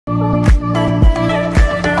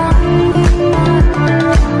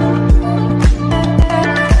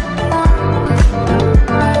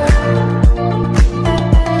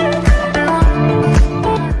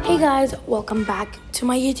welcome back to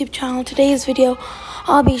my YouTube channel. Today's video,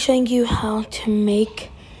 I'll be showing you how to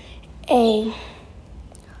make a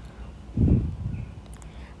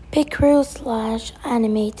picture /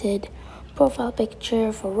 animated profile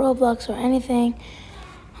picture for Roblox or anything.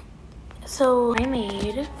 So I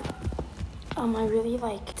made, I really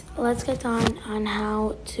liked. Let's get on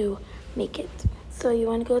how to make it. So you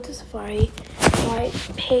want to go to Safari, write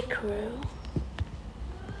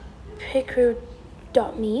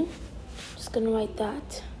picrew.me. Just gonna write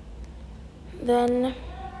that. Then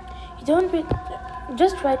you don't read,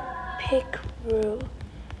 just write picrew.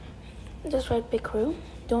 Just write picrew.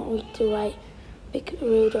 Don't need to write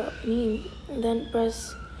picrew.me. Then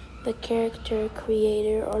press the character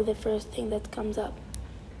creator or the first thing that comes up.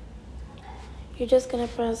 You're just gonna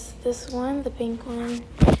press this one, the pink one,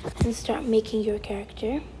 and start making your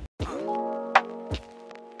character.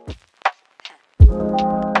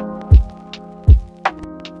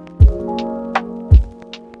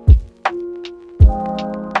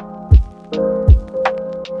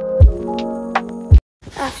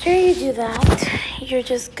 After you do that, you're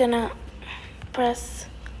just gonna press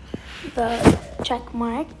the check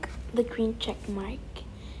mark, the green check mark,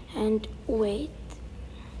 and wait.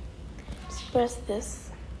 Just press this.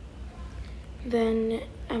 Then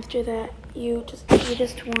after that, you just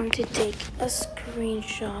want to take a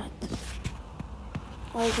screenshot.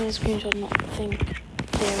 Why is my screenshot not think?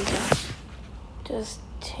 There we go. Just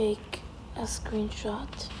take a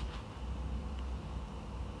screenshot.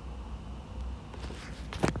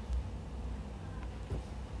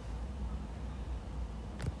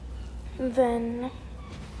 Then,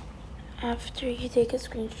 after you take a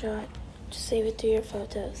screenshot, just save it to your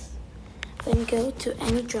photos. Then go to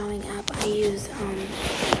any drawing app. I use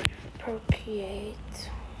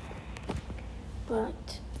Procreate,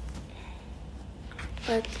 but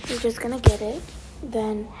you're just gonna get it.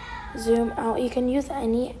 Then zoom out. You can use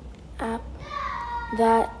any app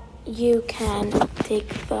that you can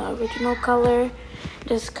take the original color,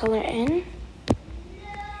 just color in.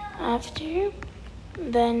 After,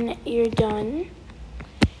 then you're done.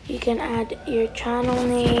 You can add your channel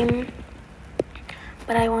name,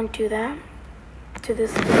 but I won't do that to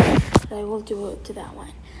this one, but I will do it to that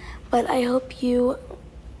one. But I hope you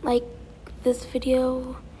like this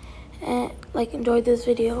video and enjoyed this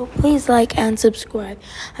video. Please like and subscribe.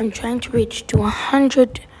 I'm trying to reach to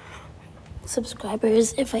 100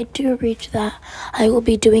 subscribers. If I do reach that, I will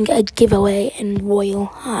be doing a giveaway in Royal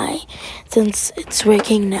High, since it's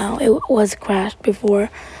working now. It was crashed before,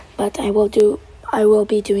 but I will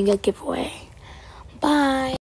be doing a giveaway. Bye.